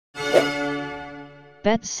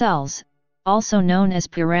Betz cells, also known as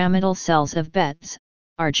pyramidal cells of Betz,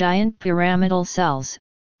 are giant pyramidal cells,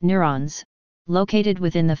 neurons, located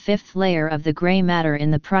within the fifth layer of the gray matter in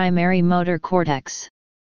the primary motor cortex.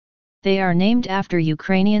 They are named after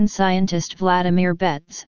Ukrainian scientist Vladimir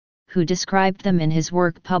Betz, who described them in his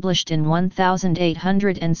work published in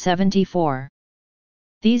 1874.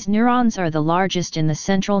 These neurons are the largest in the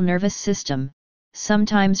central nervous system,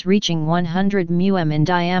 sometimes reaching 100 μm in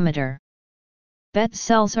diameter. Betz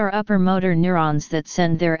cells are upper motor neurons that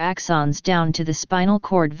send their axons down to the spinal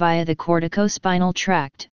cord via the corticospinal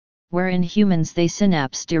tract, where in humans they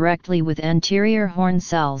synapse directly with anterior horn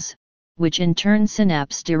cells, which in turn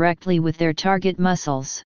synapse directly with their target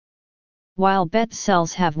muscles. While Betz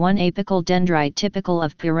cells have one apical dendrite typical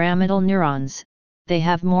of pyramidal neurons, they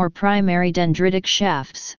have more primary dendritic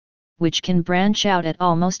shafts, which can branch out at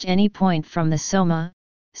almost any point from the soma,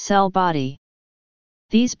 cell body.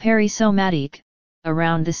 These perisomatic,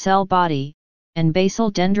 around the cell body, and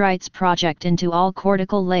basal dendrites project into all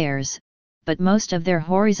cortical layers, but most of their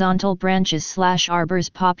horizontal branches / arbors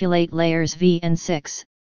populate layers V and 6,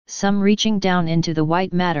 some reaching down into the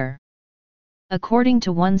white matter. According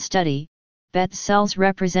to one study, Betz cells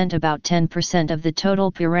represent about 10% of the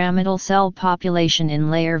total pyramidal cell population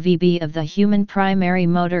in layer VB of the human primary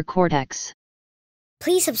motor cortex.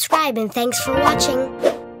 Please subscribe and thanks for watching.